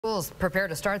Schools prepare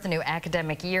to start the new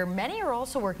academic year. Many are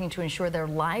also working to ensure their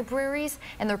libraries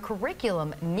and their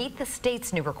curriculum meet the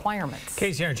state's new requirements.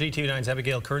 KCRG TV9's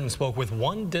Abigail Curtin spoke with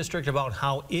one district about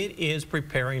how it is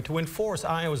preparing to enforce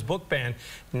Iowa's book ban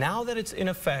now that it's in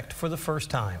effect for the first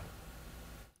time.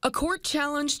 A court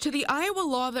challenge to the Iowa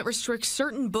law that restricts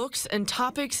certain books and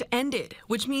topics ended,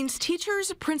 which means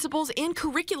teachers, principals, and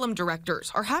curriculum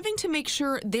directors are having to make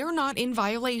sure they're not in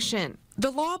violation.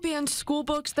 The law bans school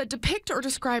books that depict or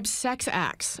describe sex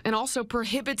acts and also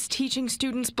prohibits teaching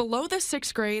students below the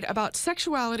 6th grade about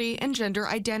sexuality and gender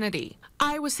identity.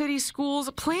 Iowa City schools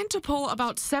plan to pull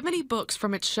about 70 books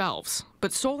from its shelves,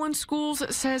 but Solon Schools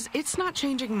says it's not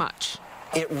changing much.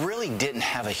 It really didn't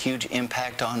have a huge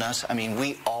impact on us. I mean,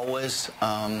 we always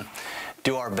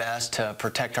do our best to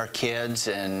protect our kids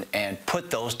and put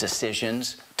those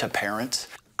decisions to parents.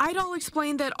 Idol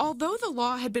explained that although the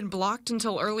law had been blocked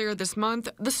until earlier this month,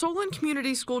 the Solon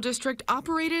Community School District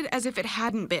operated as if it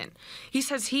hadn't been. He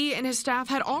says he and his staff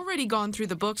had already gone through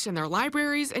the books in their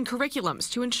libraries and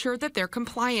curriculums to ensure that they're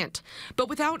compliant. But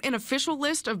without an official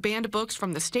list of banned books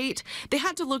from the state, they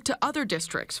had to look to other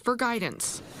districts for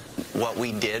guidance. What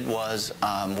we did was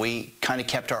we kind of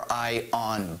kept our eye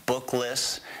on book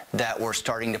lists that were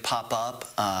starting to pop up,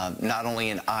 not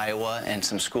only in Iowa and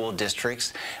some school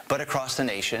districts, but across the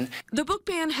nation. The book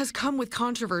ban has come with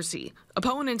controversy.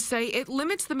 Opponents say it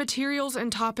limits the materials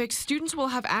and topics students will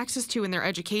have access to in their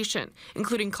education,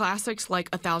 including classics like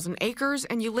 1,000 Acres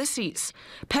and Ulysses.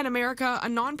 PEN America, a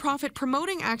nonprofit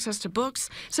promoting access to books,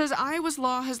 says Iowa's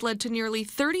law has led to nearly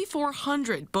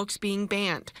 3,400 books being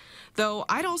banned. Though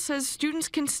Idol says students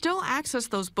can still access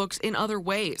those books in other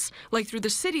ways, like through the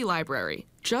city library,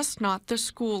 just not the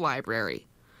school library.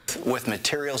 With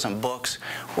materials and books,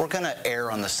 we're going to err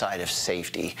on the side of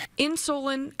safety. In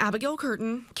Solon, Abigail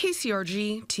Curtin,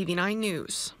 KCRG TV9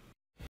 News.